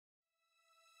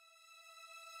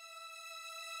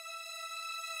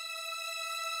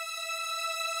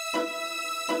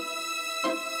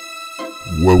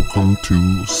Welcome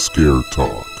to Scare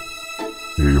Talk,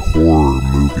 a horror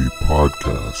movie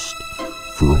podcast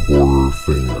for horror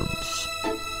fans.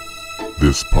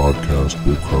 This podcast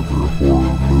will cover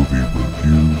horror movie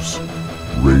reviews,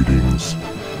 ratings,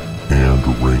 and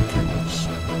rankings.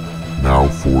 Now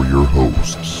for your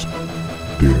hosts,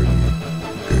 Danny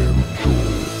and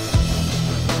Joel.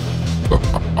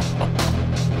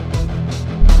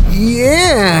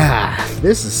 Yeah,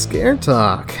 this is Scare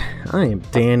Talk. I am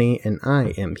Danny, and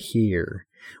I am here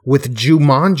with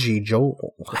Jumanji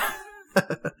Joel.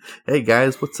 Hey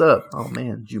guys, what's up? Oh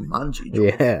man, Jumanji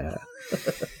Joel. Yeah.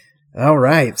 All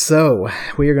right, so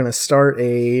we are going to start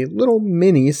a little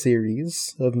mini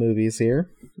series of movies here.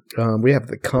 We have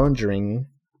the Conjuring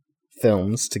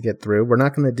films to get through. We're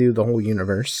not going to do the whole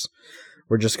universe.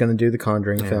 We're just going to do the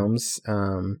Conjuring films.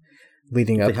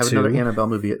 Leading up to... They have another Annabelle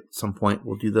movie at some point.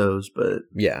 We'll do those, but...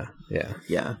 Yeah.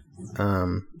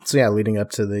 So leading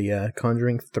up to the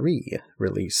Conjuring 3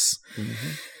 release.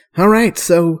 Mm-hmm. All right,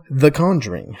 so The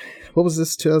Conjuring. What was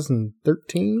this,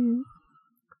 2013?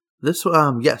 This,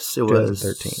 yes, it was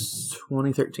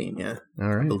 2013, yeah.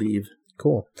 All right. I believe.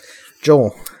 Cool.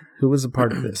 Joel, who was a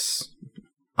part of this?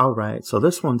 All right, so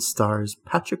this one stars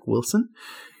Patrick Wilson.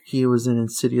 He was in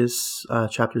Insidious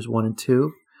chapters 1 and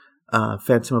 2.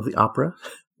 Phantom of the Opera,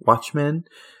 Watchmen,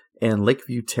 and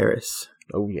Lakeview Terrace.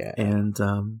 Oh, yeah. And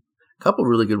a couple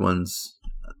really good ones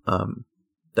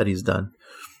that he's done,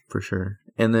 for sure.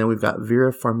 And then we've got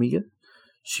Vera Farmiga.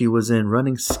 She was in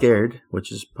Running Scared,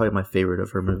 which is probably my favorite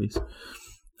of her movies.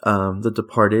 The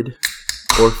Departed,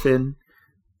 Orphan,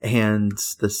 and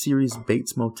the series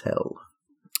Bates Motel.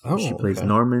 Oh, she plays okay.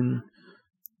 Norman's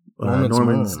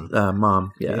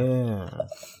mom. Yeah.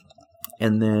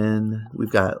 And then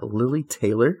we've got Lily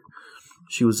Taylor.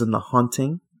 She was in The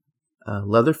Haunting,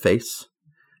 Leatherface,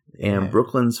 and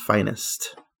Brooklyn's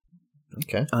Finest.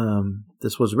 Okay.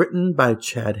 This was written by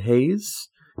Chad Hayes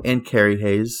and Carrie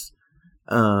Hayes.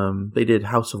 They did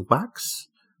House of Wax,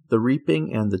 The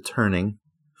Reaping, and The Turning,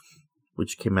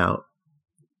 which came out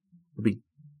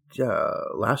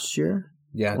last year.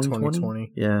 Yeah,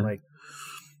 2020. Yeah,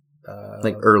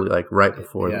 like early, like right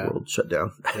before the world shut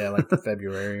down. Yeah, like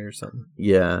February or something.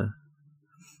 Yeah.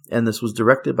 And this was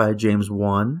directed by James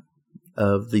Wan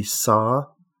of Saw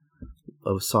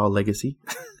Legacy.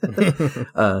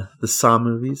 The Saw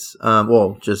movies. I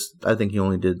think he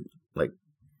only did like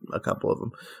a couple of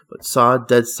them. But Saw,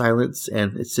 Dead Silence,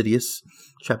 and Insidious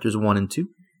chapters 1 and 2.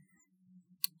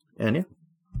 And yeah.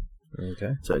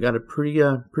 Okay. So I got a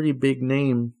pretty big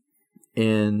name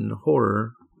in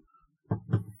horror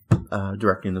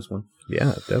directing this one.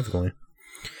 Yeah, definitely.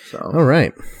 So, all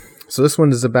right. So this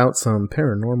one is about some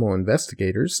paranormal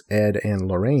investigators, Ed and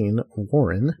Lorraine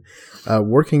Warren,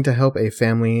 working to help a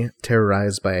family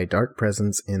terrorized by a dark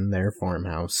presence in their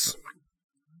farmhouse.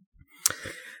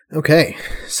 Okay,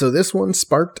 so this one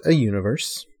sparked a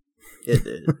universe. It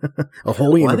did. A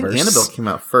whole universe. I think Annabelle came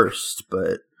out first,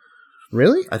 but...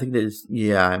 Really? I think it is.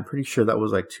 Yeah, I'm pretty sure that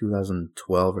was like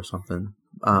 2012 or something.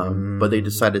 But they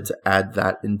decided to add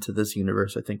that into this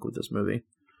universe, I think, with this movie.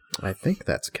 I think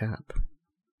that's Cap.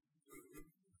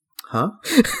 Huh?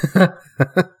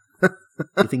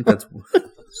 You think that's...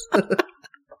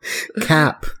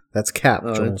 Cap. That's Cap,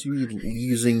 Joel. Aren't you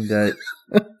using that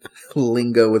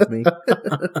lingo with me?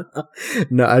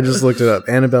 No, I just looked it up.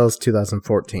 Annabelle's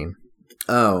 2014.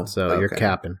 Oh. So okay. You're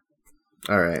capping.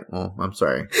 All right. Well, I'm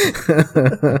sorry.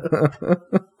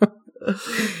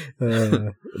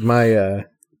 My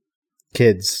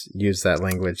kids use that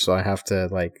language, so I have to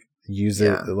like use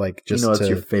it like just it's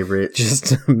your favorite, just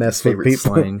to mess with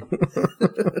people. Slang.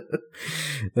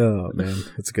 Oh man,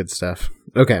 it's good stuff.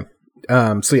 Okay,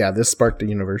 so yeah, this sparked the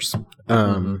universe.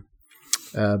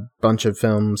 A bunch of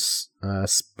films,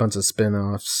 bunch of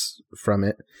spin-offs from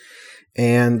it.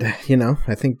 And,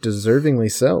 I think deservingly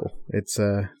so. It's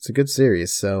a good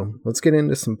series. So let's get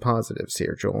into some positives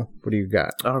here, Joel. What do you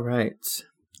got? All right.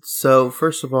 So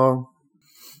first of all,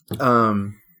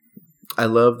 I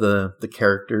love the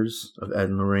characters of Ed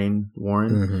and Lorraine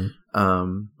Warren.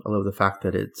 Mm-hmm. I love the fact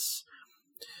that it's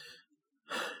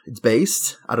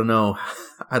based. I don't know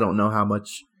how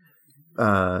much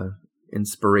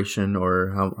inspiration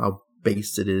or how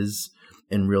based it is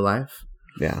in real life.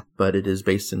 Yeah. But it is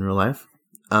based in real life.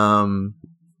 The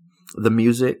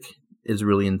music is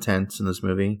really intense in this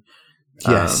movie.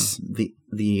 Yes.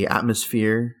 The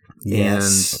atmosphere and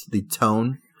the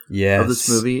tone of this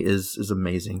movie is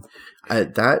amazing.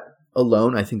 That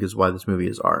alone, I think, is why this movie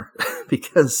is R.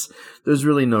 Because there's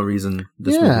really no reason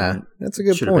this movie that's a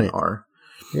good should point. have been R.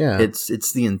 Yeah.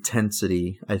 It's the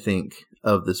intensity, I think,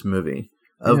 of this movie.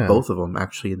 Of both of them,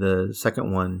 actually. The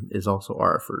second one is also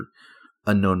R for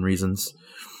unknown reasons.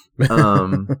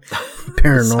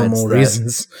 Paranormal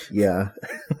reasons. Yeah.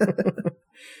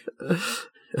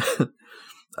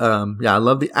 Yeah, I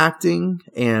love the acting,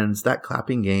 and that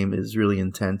clapping game is really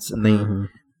intense, and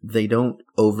they don't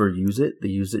overuse it. They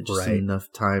use it just enough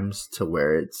times to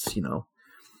where it's,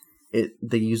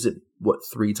 they use it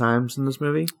 3 times in this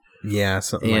movie? Yeah,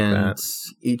 something like that. And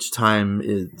each time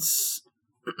it's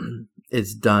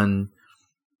done,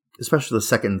 especially the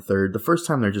second and third. The first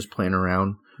time they're just playing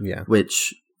around. Yeah.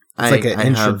 Which it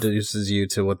introduces you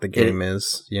to what the game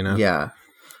is, Yeah.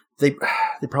 They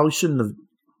probably shouldn't have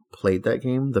played that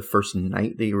game the first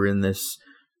night they were in this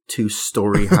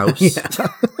 2-story house.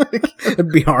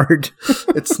 It'd be hard.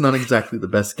 It's not exactly the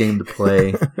best game to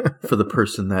play for the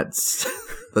person that's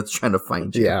trying to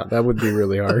find you. Yeah, that would be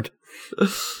really hard.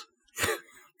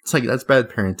 It's like, that's bad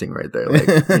parenting right there. Like,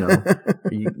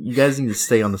 you guys need to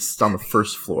stay on the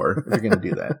first floor if you're going to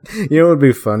do that. It would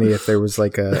be funny if there was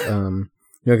like a,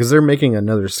 because they're making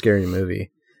another scary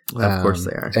movie. Of course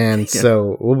they are. And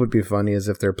so what would be funny is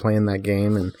if they're playing that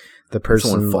game and the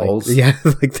person falls.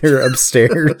 Like they're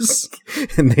upstairs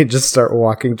and they just start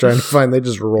walking, trying to find, they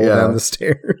just roll down the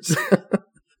stairs.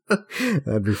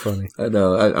 That'd be funny. I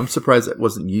know. I'm surprised it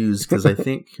wasn't used, because I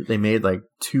think they made like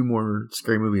 2 more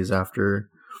scary movies after,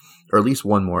 or at least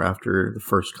 1 more after the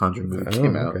first Conjuring movie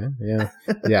came out. Okay. Yeah.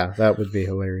 Yeah, that would be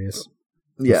hilarious.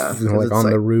 Yeah. Like on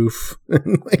the roof,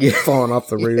 falling off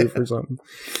the roof or something.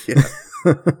 Yeah.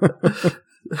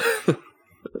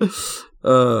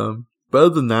 But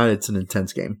other than that, it's an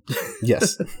intense game.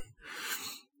 Yes.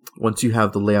 Once you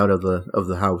have the layout of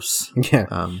the house,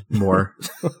 more.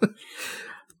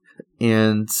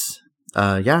 And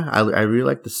I really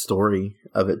like the story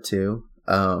of it too.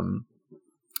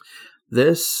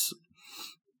 This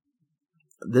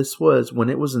was, when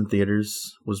it was in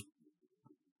theaters, was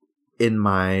in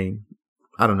my,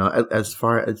 I don't know,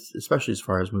 especially as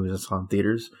far as movies I saw in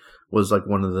theaters, was like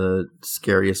one of the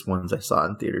scariest ones I saw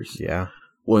in theaters. Yeah.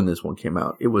 When this one came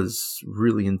out, it was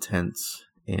really intense,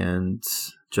 and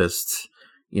just,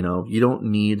 you don't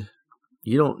need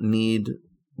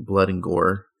blood and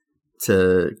gore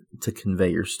to convey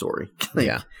your story.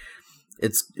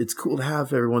 It's cool to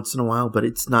have every once in a while, but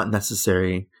it's not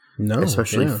necessary. No,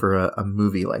 especially for a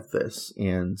movie like this,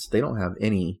 and they don't have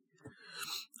any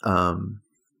blood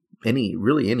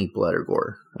or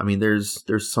gore. I mean, there's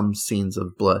some scenes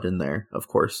of blood in there, of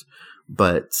course,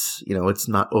 but it's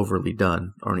not overly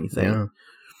done or anything.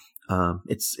 Yeah.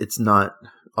 It's not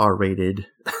R-rated,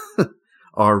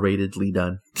 R-ratedly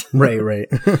done. Right.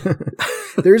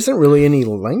 There isn't really any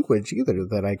language either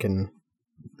that I can.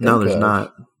 No, there's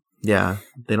not. Yeah,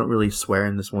 they don't really swear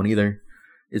in this one either.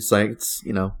 It's like,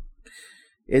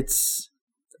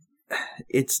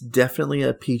 it's definitely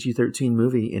a PG-13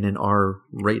 movie in an R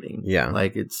rating. Yeah,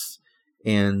 like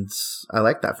and I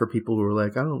like that for people who are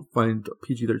like, I don't find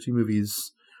PG-13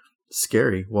 movies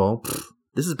scary. Well,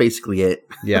 this is basically it.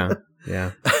 Yeah.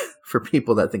 For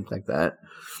people that think like that,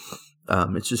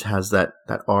 it just has that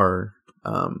R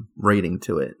rating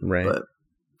to it. Right. But,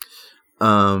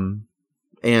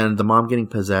 and the mom getting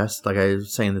possessed, like I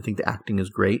was saying, I think the acting is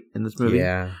great in this movie.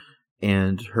 Yeah.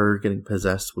 And her getting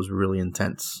possessed was really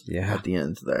intense at the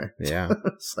end there. Yeah.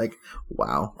 It's like,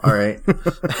 wow. All right.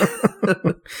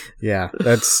 Yeah.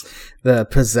 That's the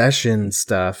possession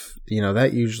stuff.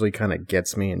 That usually kind of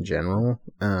gets me in general.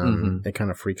 It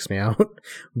kind of freaks me out.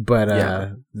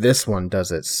 But this one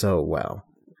does it so well.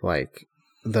 Like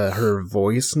her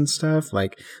voice and stuff.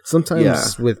 Like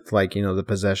sometimes with like, the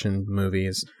possession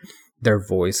movies, their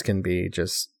voice can be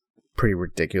just pretty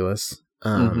ridiculous.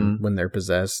 When they're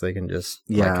possessed, they can just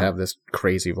like have this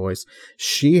crazy voice.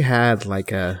 She had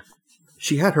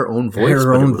her own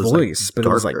voice, but it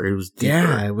was like it was deeper.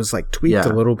 Yeah, it was like tweaked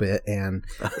a little bit, and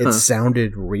it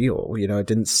sounded real. It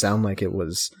didn't sound like it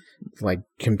was like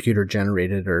computer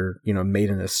generated or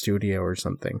made in a studio or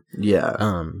something.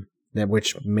 Yeah,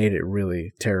 which made it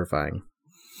really terrifying.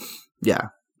 Yeah,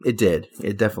 it did.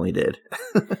 It definitely did.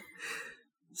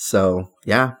 So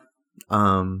yeah.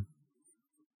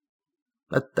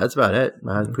 That's about it.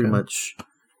 I pretty much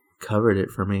covered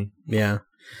it for me. Yeah.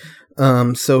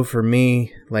 So for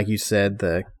me, like you said,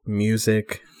 the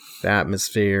music, the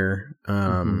atmosphere,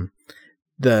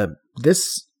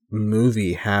 this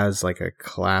movie has like a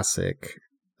classic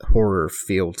horror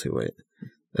feel to it,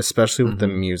 especially with the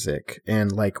music.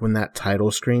 And like when that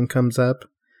title screen comes up,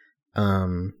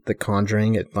 the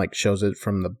Conjuring, it like shows it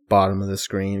from the bottom of the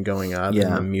screen going up,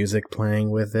 and the music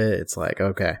playing with it. It's like,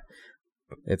 okay,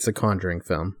 it's a Conjuring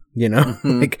film,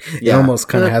 like it almost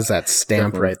kind of has that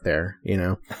stamp right there,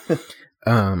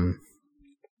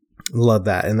 love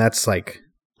that. And that's like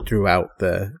throughout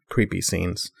the creepy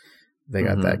scenes. They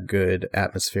got that good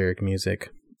atmospheric music.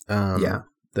 The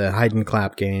hide and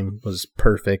clap game was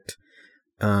perfect.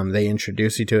 They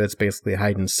introduce you to it. It's basically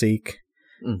hide and seek.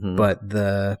 But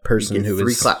the person who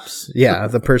three is claps.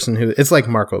 the person who it's like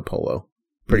Marco Polo,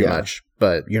 pretty much,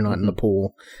 but you're not in the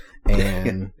pool,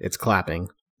 and it's clapping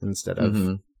instead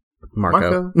of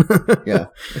Marco. Yeah.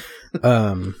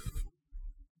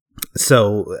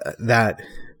 So that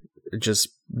just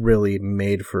really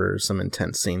made for some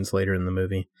intense scenes later in the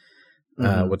movie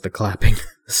with the clapping.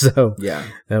 So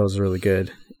that was really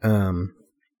good.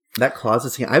 That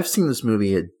closet scene. I've seen this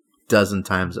movie a dozen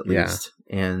times at least.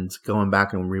 And going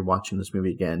back and rewatching this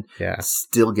movie again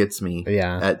still gets me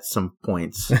at some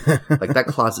points. Like that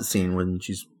closet scene when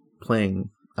she's playing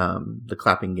the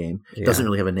clapping game. It doesn't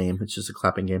really have a name. It's just a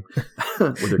clapping game.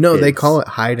 No, they call it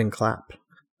hide and clap.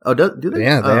 Oh, do they?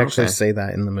 Yeah, they actually say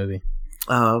that in the movie.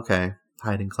 Oh, okay.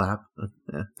 Hide and clap.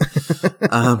 Yeah.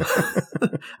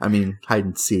 I mean, hide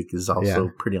and seek is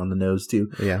also pretty on the nose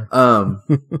too. Yeah.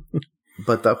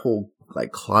 But that whole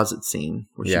like closet scene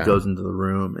where she goes into the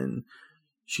room and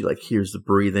she like hears the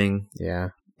breathing. Yeah.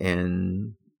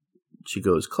 And she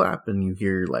goes clap and you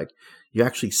hear like you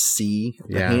actually see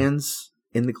the hands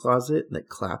in the closet and it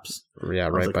claps. Yeah,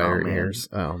 right like, by her ears.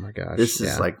 Oh my gosh. This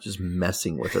is like just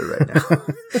messing with her right now.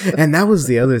 And that was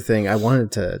the other thing I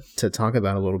wanted to talk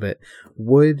about a little bit.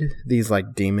 Would these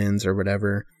like demons or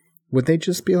whatever, would they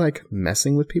just be like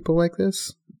messing with people like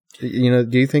this? You know,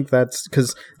 do you think that's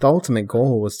because the ultimate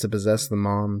goal was to possess the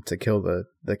mom to kill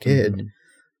the kid?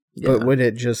 But would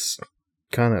it just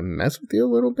kind of mess with you a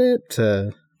little bit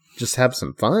to just have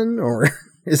some fun, or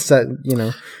is that, you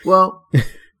know? Well,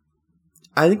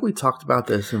 I think we talked about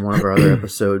this in one of our other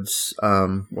episodes,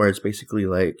 where it's basically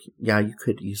like, you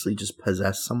could easily just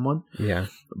possess someone. Yeah.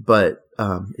 But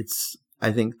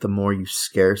I think the more you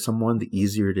scare someone, the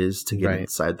easier it is to get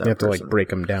inside that person. You have to like break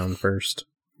them down first.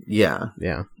 Yeah.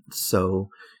 Yeah.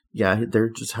 So, they're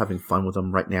just having fun with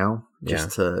them right now,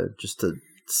 just to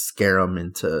scare them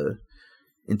into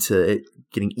it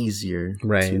getting easier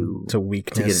to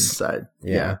weakness to get inside.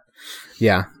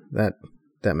 Yeah, that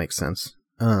makes sense.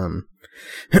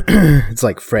 It's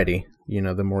like Freddy, you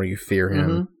know, the more you fear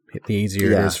him, the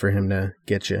easier it is for him to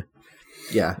get you.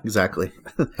 Yeah, exactly.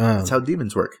 That's how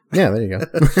demons work. Yeah, there you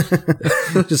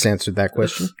go. Just answered that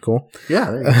question. Cool.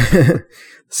 Yeah. There you go.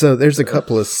 So there's a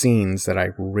couple of scenes that I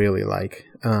really like.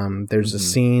 There's a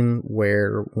scene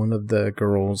where one of the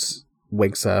girls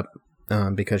wakes up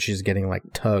because she's getting like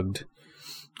tugged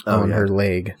on her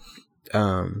leg.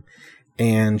 And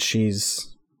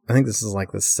I think this is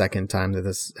like the second time that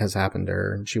this has happened to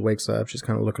her. And she wakes up, she's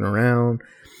kind of looking around.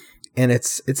 And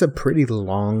it's a pretty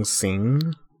long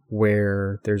scene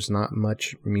where there's not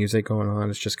much music going on.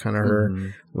 It's just kind of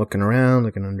her looking around,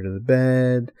 looking under the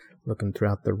bed, looking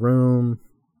throughout the room.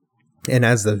 And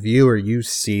as the viewer, you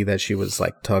see that she was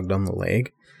like tugged on the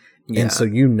leg. Yeah. And so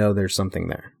you know there's something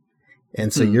there.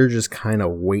 And so you're just kind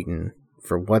of waiting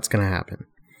for what's going to happen.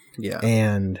 Yeah.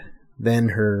 And then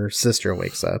her sister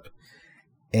wakes up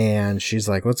and she's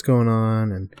like, what's going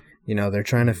on? And, you know, they're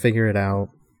trying to figure it out.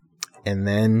 And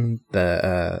then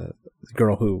the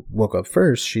girl who woke up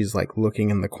first, she's like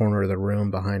looking in the corner of the room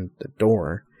behind the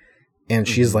door. And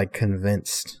she's like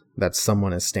convinced that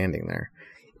someone is standing there.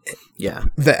 Yeah.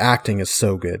 The acting is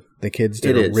so good. The kids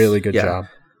did a really good job.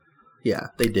 Yeah,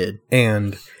 they did.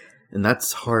 And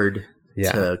that's hard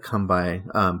to come by.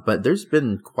 But there's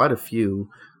been quite a few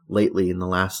lately in the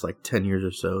last like 10 years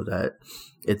or so that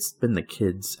it's been the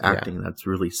kids acting that's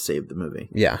really saved the movie.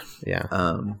 Yeah, yeah.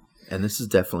 And this is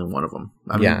definitely one of them.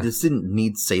 I mean, this didn't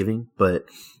need saving, but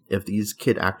if these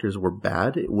kid actors were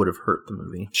bad, it would have hurt the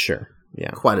movie. Sure,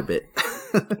 yeah. Quite a bit.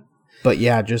 But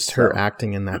yeah, just her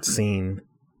acting in that scene,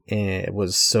 it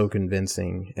was so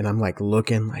convincing. And I'm like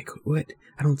looking like, what?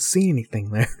 I don't see anything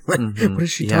there. Like, what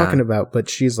is she talking about? But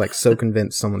she's like so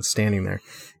convinced someone's standing there.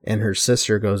 And her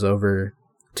sister goes over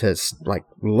to like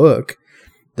look,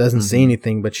 doesn't see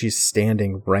anything, but she's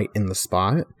standing right in the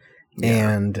spot.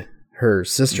 Yeah. And her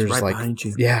sister's like,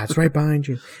 yeah, it's right behind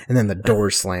you. And then the door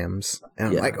slams. And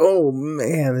I'm like, oh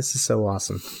man, this is so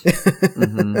awesome.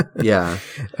 Yeah.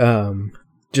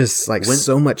 Just like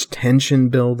so much tension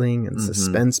building and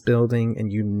suspense building.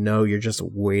 And you know, you're just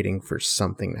waiting for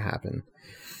something to happen.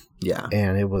 Yeah.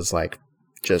 And it was like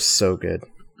just so good.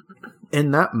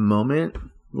 In that moment,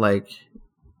 like,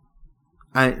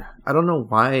 I don't know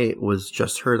why it was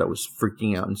just her that was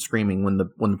freaking out and screaming when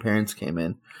the parents came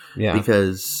in. Yeah.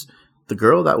 Because the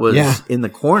girl that was in the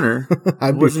corner,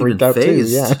 I'd be freaked out too.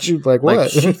 Yeah, she was like,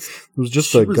 "What?" It was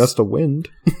just a gust of wind.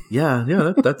 Yeah,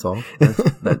 that's all.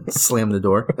 That slammed the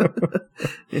door.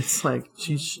 It's like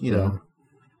she's,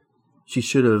 she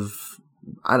should have.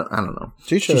 I don't know.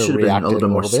 She should have been a little bit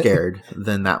more bit. scared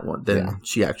than that one.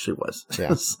 She actually was.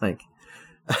 Yeah. It's like,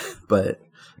 but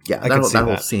yeah, I that could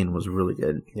whole see scene was really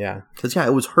good. Yeah, because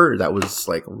it was her that was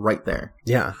like right there.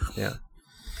 Yeah.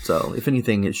 So if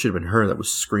anything, it should have been her that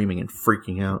was screaming and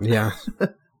freaking out. Yeah.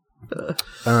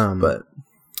 But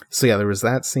so yeah, there was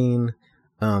that scene.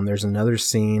 There's another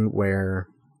scene where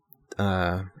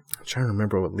I'm trying to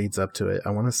remember what leads up to it.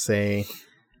 I want to say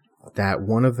that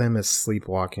one of them is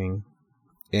sleepwalking,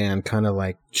 and kind of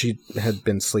like she had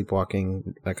been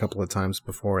sleepwalking a couple of times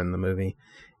before in the movie,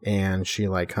 and she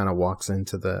like kind of walks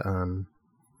into the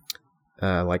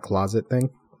like closet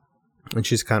thing, and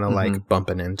she's kind of like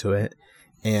bumping into it,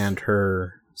 and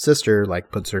her sister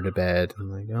like puts her to bed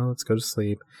and like, oh, let's go to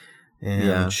sleep,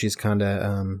 and she's kind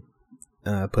of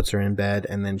puts her in bed,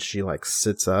 and then she like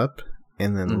sits up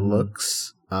and then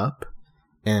looks up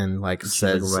and like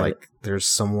says like there's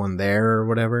someone there or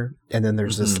whatever, and then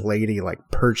there's this lady like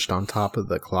perched on top of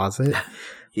the closet.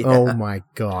 Oh my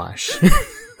gosh.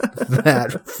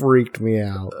 That freaked me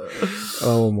out.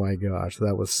 Oh my gosh,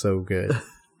 that was so good.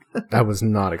 I was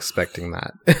not expecting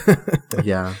that.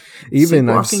 Yeah. Even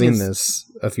I've seen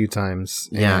this a few times,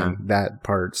 and that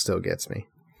part still gets me.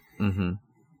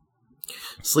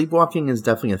 Sleepwalking is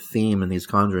definitely a theme in these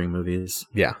Conjuring movies.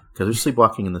 Yeah. Because there's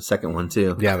sleepwalking in the second one,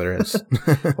 too. Yeah, there is.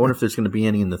 I wonder if there's going to be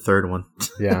any in the third one.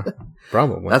 Yeah,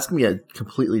 probably. That's going to be a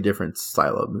completely different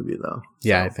style of movie, though.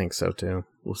 Yeah, I think so, too.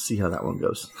 We'll see how that one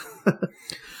goes.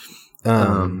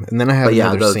 And then I have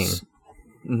another scene.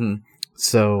 Mm-hmm.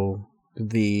 So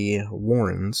the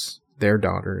Warrens, their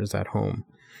daughter, is at home,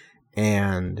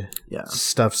 and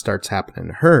stuff starts happening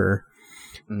to her.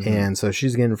 And so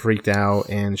she's getting freaked out,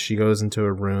 and she goes into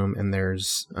a room, and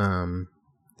there's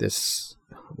this.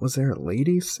 Was there a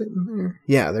lady sitting there?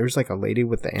 Yeah, there's like a lady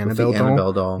with the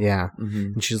Annabelle doll. Yeah,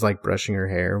 and she's like brushing her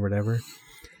hair or whatever,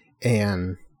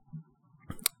 and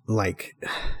like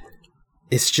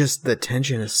it's just the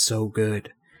tension is so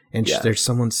good, and there's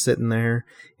someone sitting there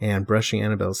and brushing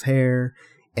Annabelle's hair.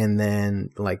 And then,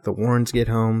 like, the Warrens get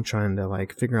home trying to,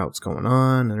 like, figure out what's going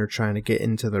on. And they're trying to get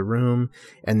into the room.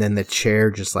 And then the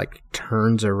chair just, like,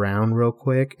 turns around real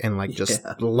quick and, like, just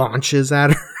launches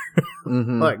at her.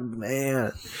 Like,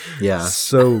 man. Yeah.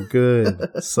 So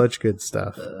good. Such good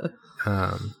stuff.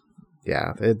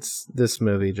 Yeah, this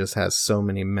movie just has so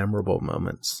many memorable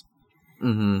moments.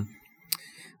 It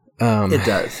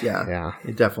does, yeah. Yeah.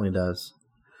 It definitely does.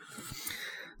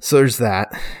 So there's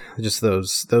that, just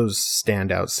those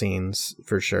standout scenes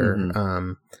for sure.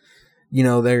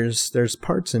 There's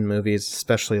parts in movies,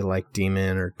 especially like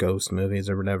demon or ghost movies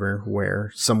or whatever,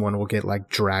 where someone will get like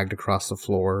dragged across the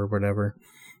floor or whatever.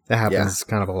 That happens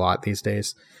kind of a lot these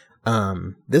days.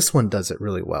 This one does it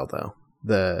really well though.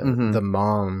 The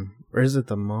mom, or is it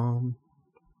the mom?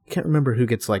 I can't remember who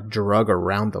gets like drug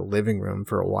around the living room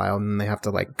for a while, and then they have to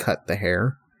like cut the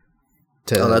hair.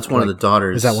 That's one of the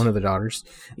daughters. Is that one of the daughters?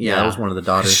 Yeah, that was one of the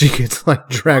daughters. She gets like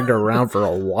dragged around for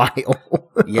a while.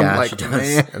 Yeah, like, she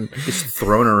does. Man. Just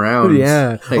thrown around.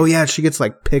 Yeah. Like, she gets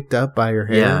like picked up by her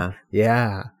hair.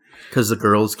 Yeah. Because the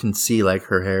girls can see like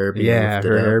her hair being lifted.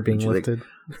 Her hair being lifted.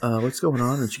 Like, what's going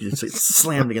on? And she gets like,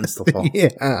 slammed against the wall.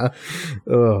 Yeah.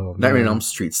 Oh, Nightmare on Elm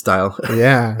Street style.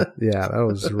 Yeah. That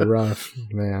was rough,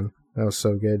 man. That was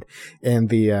so good. And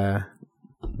the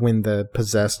when the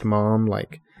possessed mom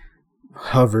like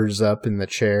hovers up in the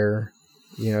chair,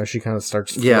 she kind of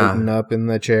starts floating up in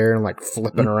the chair and like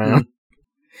flipping around.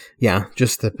 Yeah,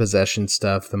 just the possession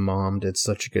stuff. The mom did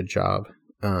such a good job.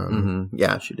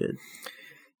 Yeah, she did.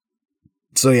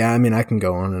 So yeah, I mean, I can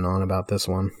go on and on about this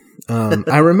one.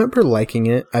 I remember liking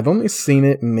it. I've only seen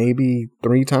it maybe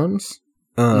 3 times.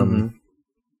 The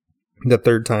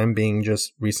third time being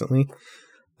just recently.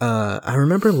 I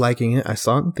remember liking it. I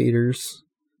saw it in theaters.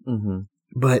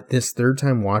 But this third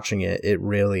time watching it, I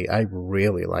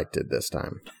really liked it this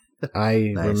time.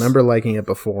 I remember liking it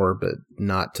before, but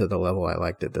not to the level I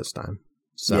liked it this time.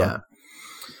 So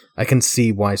I can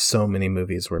see why so many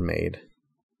movies were made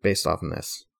based off of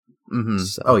this.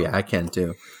 So. Oh yeah, I can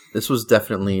too. This was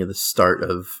definitely the start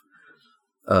of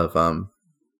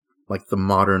like the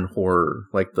modern horror,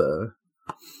 like the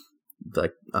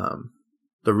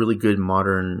really good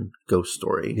modern ghost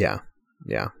story. Yeah.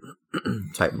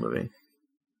 Type movie.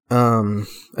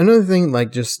 Another thing,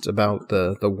 like just about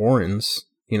the Warrens,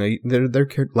 they're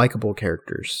likable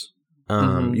characters.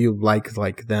 You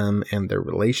like them and their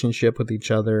relationship with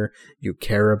each other. You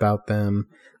care about them.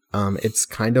 It's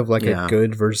kind of like a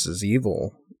good versus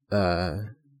evil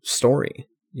story,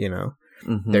 you know.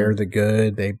 Mm-hmm. They're the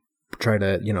good, they try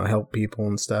to, you know, help people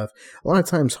and stuff. A lot of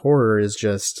times horror is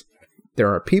just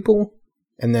there are people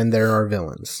and then there are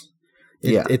villains.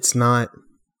 It's not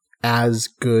as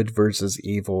good versus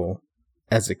evil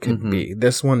as it could be.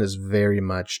 This one is very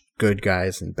much good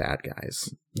guys and bad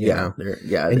guys. You know?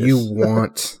 And you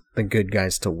want the good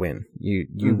guys to win.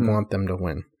 You want them to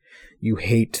win. You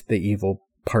hate the evil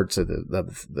parts of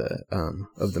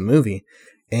the movie,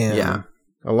 and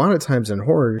a lot of times in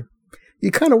horror,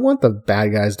 you kind of want the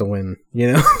bad guys to win.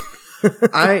 You know,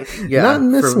 not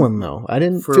in this one though. I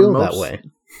didn't feel that way.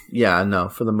 Yeah, no.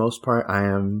 For the most part, I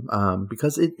am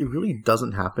because it really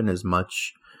doesn't happen as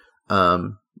much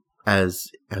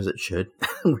as it should.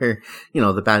 Where, you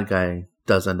know, the bad guy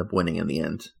does end up winning in the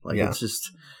end. Like it's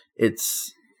just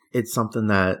it's something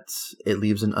that it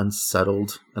leaves an unsettling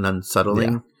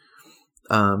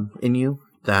in you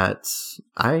that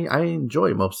I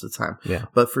enjoy most of the time. Yeah.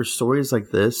 But for stories like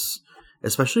this,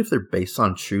 especially if they're based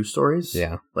on true stories,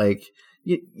 like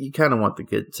you kind of want the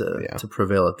good to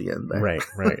prevail at the end there.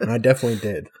 Right. And I definitely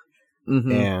did.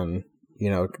 And, you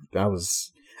know, I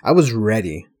was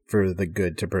ready for the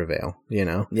good to prevail, you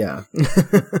know? Yeah.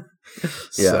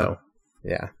 So,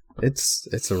 yeah. It's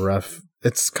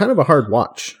kind of a hard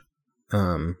watch.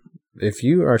 If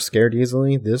you are scared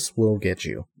easily, this will get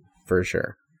you for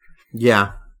sure.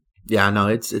 Yeah. No,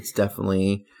 it's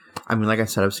definitely. I mean, like I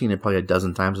said, I've seen it probably a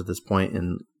dozen times at this point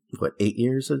in 8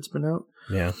 years that it's been out.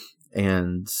 Yeah.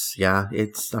 And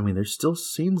it's. I mean, there's still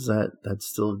scenes that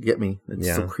still get me. That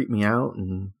still creep me out,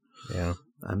 and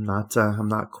I'm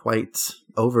not quite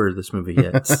over this movie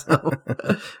yet. So.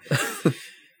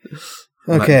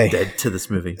 I'm okay. not dead to this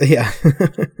movie. Yeah.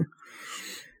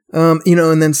 You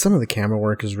know, and then some of the camera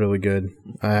work is really good.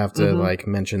 I have to like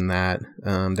mention that.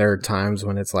 There are times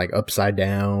when it's like upside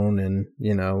down, and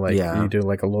you know, like you do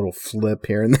like a little flip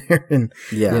here and there, and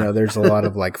you know, there's a lot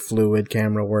of like fluid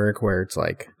camera work where it's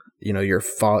like, you know,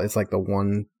 it's like the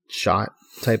one shot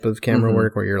type of camera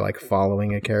work where you're like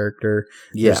following a character.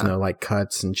 There's no like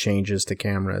cuts and changes to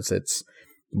cameras. It's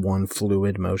one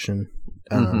fluid motion.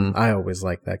 I always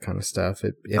like that kind of stuff.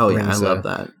 It brings I love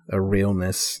that. A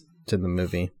realness to the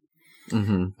movie.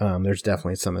 There's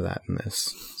definitely some of that in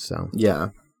this. So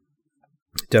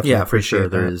definitely for sure.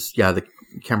 That. There is. Yeah, the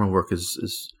camera work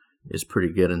is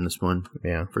pretty good in this one.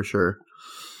 Yeah, for sure.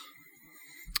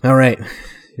 All right,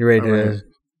 you ready to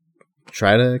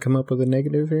try to come up with a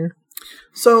negative here?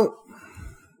 So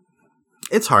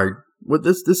it's hard. With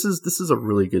this is a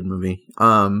really good movie.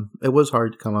 It was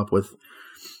hard to come up with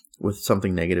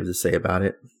something negative to say about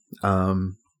it.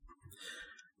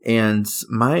 And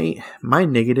my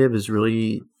negative is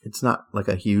really, it's not like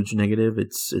a huge negative.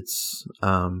 It's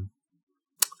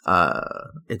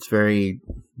very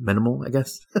minimal, I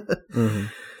guess.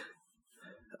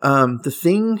 The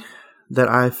thing that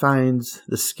I find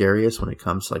the scariest when it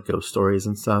comes to like ghost stories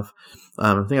and stuff,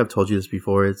 I think I've told you this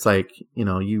before. It's like, you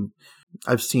know,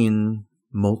 I've seen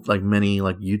many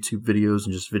like YouTube videos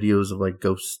and just videos of like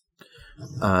ghost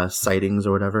sightings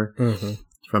or whatever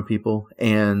from people,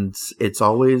 and it's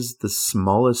always the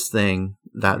smallest thing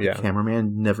that the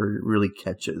cameraman never really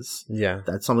catches.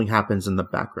 That something happens in the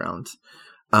background.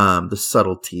 The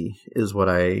subtlety is what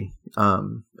I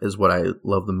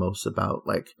love the most about,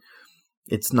 like,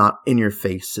 it's not in your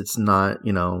face. It's not,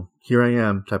 you know, here I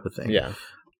am type of thing.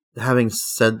 Having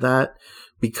said that,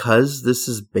 because this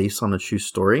is based on a true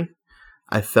story,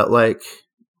 I felt like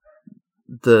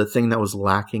the thing that was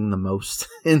lacking the most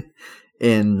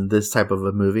in this type of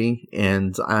a movie,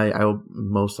 and I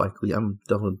most likely, I'm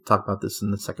definitely talk about this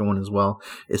in the second one as well,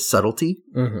 is subtlety.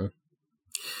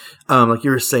 Like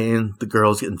you were saying, the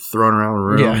girls getting thrown around the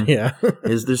room.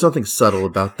 There's nothing subtle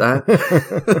about that.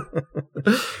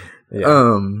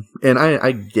 And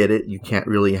I get it. You can't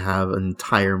really have an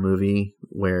entire movie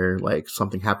where like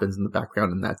something happens in the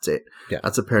background and that's it.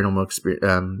 That's a paranormal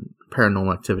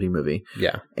activity movie.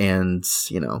 And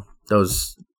you know,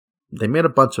 they made a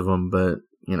bunch of them, but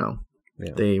you know,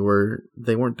 they weren't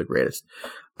the greatest.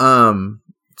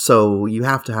 So you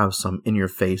have to have some in your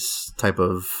face type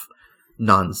of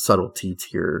non-subtlety to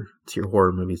your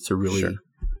horror movies to really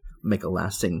make a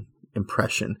lasting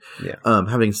impression.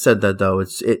 Having said that, though,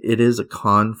 it is a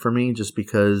con for me just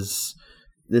because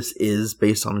this is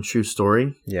based on a true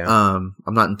story. I'm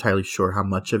not entirely sure how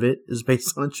much of it is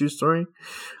based on a true story,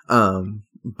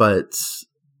 but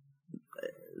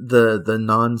the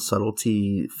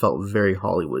non-subtlety felt very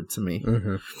Hollywood to me.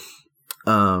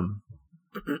 I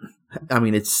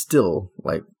mean, it's still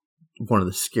like one of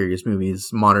the scariest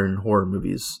modern horror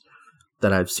movies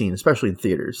that I've seen, especially in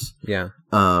theaters. Yeah.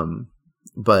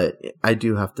 But I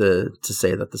do have to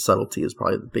say that the subtlety is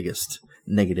probably the biggest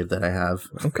negative that I have.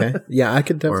 Okay. Yeah, I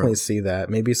could definitely see that.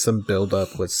 Maybe some build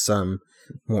up with some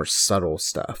more subtle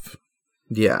stuff.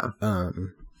 Yeah.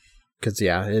 Because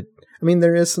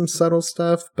there is some subtle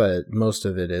stuff, but most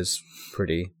of it is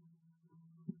pretty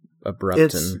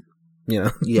abrupt and,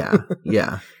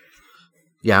 Yeah.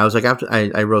 I was like,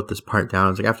 I wrote this part down. I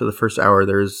was like, after the first hour,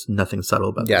 there's nothing subtle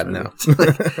about this movie. No.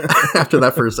 Like, after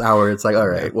that first hour, it's like, all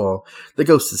right, well, the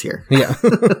ghost is here. Yeah.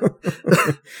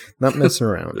 Not messing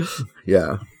around.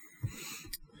 Yeah.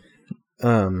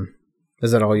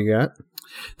 Is that all you got?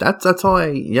 That's all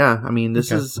I mean,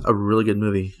 this is a really good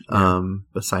movie. Yeah.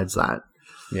 Besides that.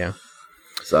 Yeah.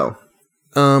 So.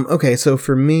 Okay, so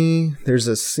for me, there's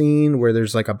a scene where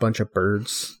there's like a bunch of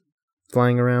birds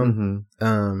flying around.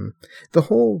 Mm-hmm. The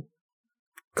whole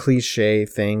cliche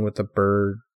thing with the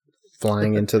bird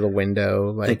flying into the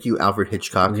window. Like, thank you, Alfred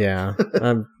Hitchcock. Yeah.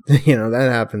 That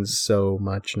happens so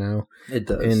much now. It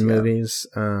does. In movies.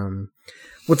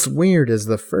 What's weird is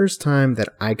the first time that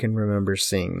I can remember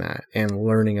seeing that and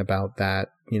learning about that,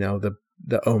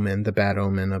 the omen, the bad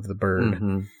omen of the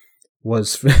bird,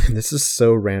 was, this is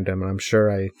so random, and I'm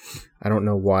sure I don't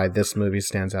know why this movie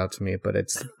stands out to me, but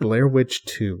it's Blair Witch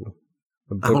 2,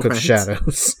 The Book of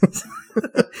Shadows.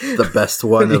 The best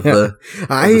one of the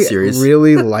series. I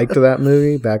really liked that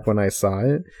movie back when I saw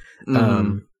it.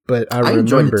 But I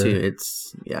enjoyed it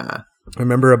too. I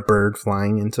remember a bird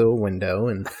flying into a window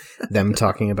and them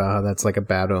talking about how that's like a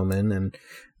bad omen, and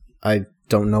I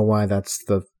don't know why that's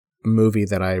the movie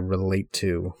that I relate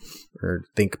to or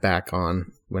think back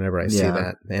on whenever I see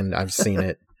that, and I've seen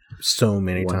it so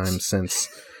many times since.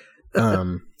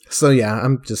 So yeah,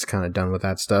 I'm just kind of done with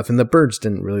that stuff. And the birds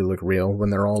didn't really look real when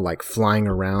they're all like flying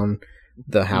around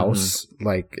the house.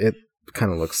 Like, it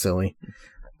kind of looks silly.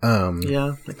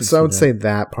 So I would say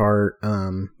that part.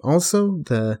 Also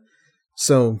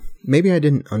so maybe I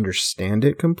didn't understand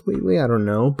it completely. I don't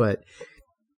know, but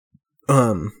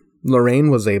Lorraine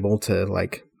was able to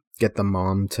like get the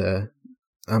mom to,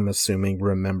 I'm assuming,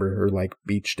 remember her like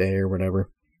beach day or whatever.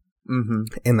 Mm-hmm.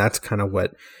 And that's kind of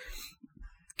what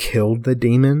killed the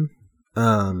demon.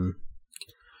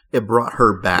 It brought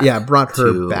her back. Yeah, it brought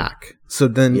her back. So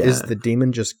then is the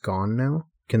demon just gone now?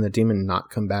 Can the demon not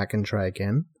come back and try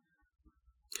again?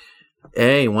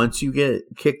 Hey, once you get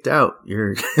kicked out,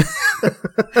 your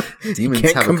demons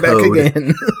can't have come a code. Back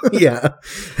again. Yeah.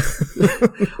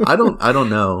 I don't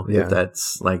know if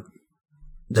that's like,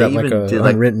 is that like an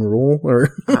unwritten rule,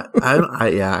 or I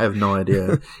have no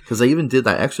idea, because they even did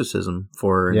that exorcism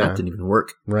and that didn't even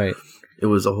work. Right. It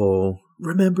was a whole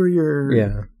remember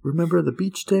the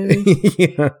beach day.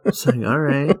 Yeah. Saying, all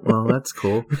right, well, that's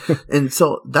cool. And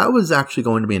so that was actually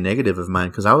going to be a negative of mine,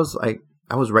 because I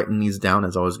was writing these down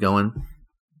as I was going,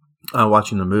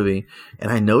 watching the movie, and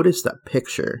I noticed that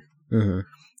picture, and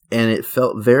it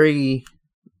felt very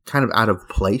kind of out of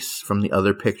place from the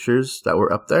other pictures that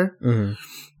were up there.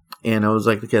 And I was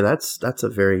like, okay, that's a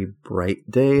very bright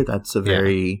day. That's a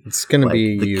very it's going to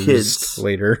be the used kids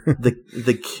later.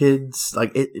 the kids,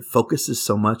 like, it focuses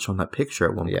so much on that picture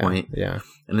at one point. Yeah.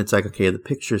 And it's like, okay, the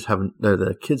kids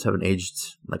haven't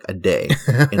aged like a day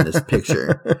in this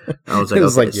picture. And I was like, it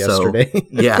was like yesterday. So,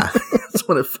 yeah, that's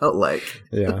what it felt like.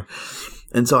 Yeah.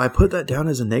 And so I put that down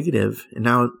as a negative. And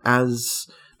now as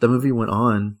the movie went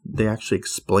on, they actually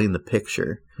explained the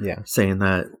picture. Yeah. Saying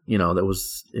that, it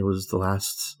was the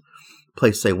last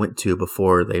place they went to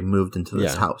before they moved into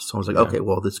this house. So I was like, okay,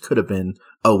 well, this could have been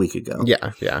a week ago.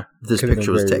 Yeah. This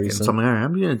picture was taken. Recent. So I'm like, all right,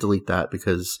 I'm going to delete that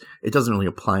because it doesn't really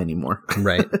apply anymore.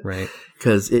 Right.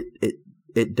 Because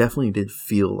it definitely did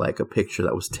feel like a picture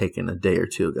that was taken a day or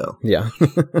two ago. Yeah.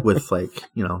 With like,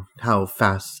 how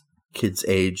fast kids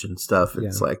age and stuff.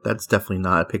 It's like, that's definitely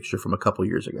not a picture from a couple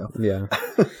years ago. Yeah.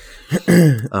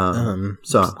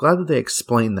 So I'm glad that they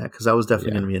explained that, because that was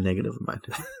definitely going to be a negative of mine.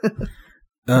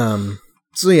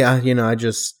 So yeah, I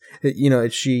just,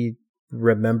 she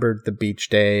remembered the beach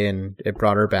day and it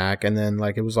brought her back, and then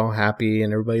like it was all happy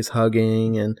and everybody's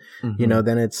hugging, and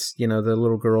then it's, the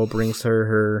little girl brings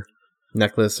her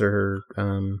necklace or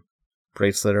her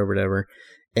bracelet or whatever,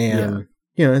 and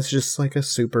it's just like a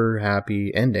super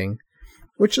happy ending,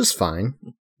 which is fine,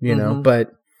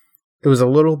 but it was a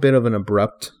little bit of an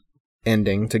abrupt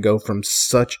ending to go from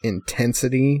such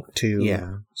intensity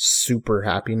to super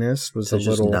happiness. Was a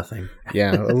little nothing.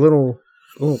 a little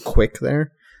quick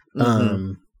there.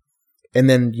 And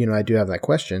then I do have that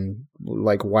question,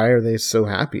 like, why are they so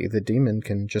happy? The demon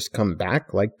can just come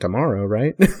back like tomorrow,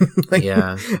 right?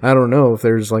 I don't know if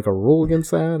there's like a rule against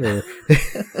that, or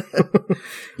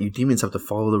you demons have to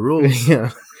follow the rules.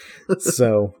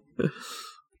 So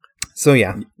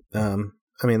yeah. I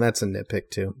mean, that's a nitpick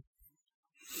too.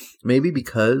 Maybe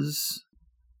because,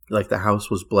 like, the house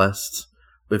was blessed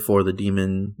before the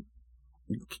demon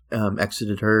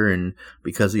exited her, and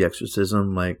because of the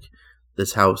exorcism, like,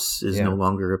 this house is no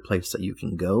longer a place that you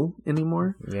can go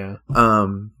anymore. Yeah.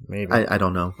 Maybe. I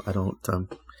don't know.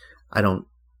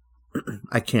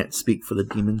 I can't speak for the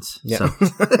demons. Yeah. So.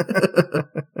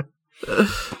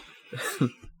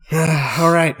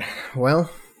 All right. Well,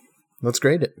 let's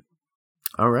grade it.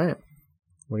 All right.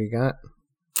 What do you got?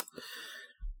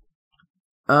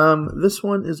 This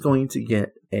one is going to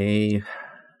get a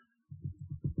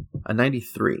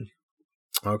 93.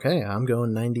 Okay, I'm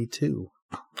going 92.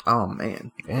 Oh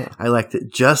man, Yeah. I liked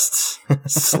it just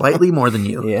slightly more than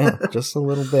you. Yeah, just a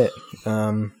little bit.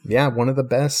 Yeah, one of the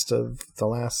best of the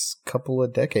last couple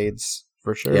of decades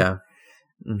for sure. Yeah.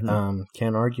 Mm-hmm.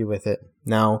 Can't argue with it.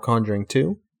 Now, Conjuring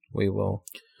 2, we will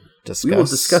discuss. We will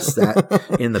discuss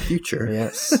that in the future.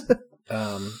 Yes.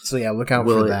 So yeah, look out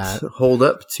Will for it that. hold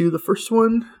up to the first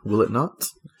one? Will it not?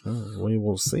 We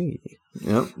will see.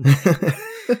 Yep.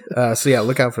 So yeah,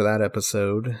 look out for that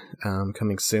episode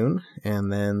coming soon,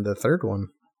 and then the third one.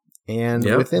 And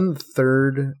within the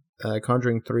third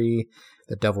Conjuring 3,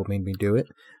 The Devil Made Me Do It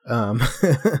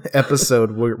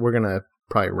episode, we're gonna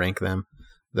probably rank them,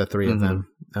 the three of them.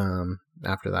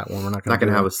 After that one, we're not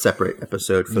gonna have a separate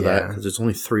episode for that because there's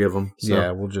only 3 of them. So.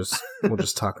 Yeah, we'll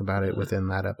just talk about it within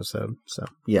that episode. So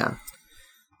yeah.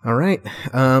 All right.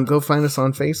 Go find us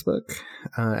on Facebook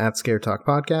at Scare Talk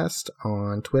Podcast,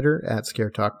 on Twitter at Scare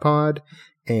Talk Pod,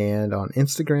 and on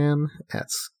Instagram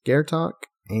at Scare Talk.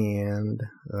 And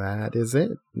that is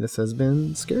it. This has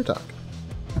been Scare Talk.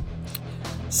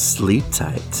 Sleep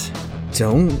tight.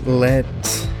 Don't let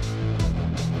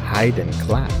hide and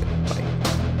clap bite.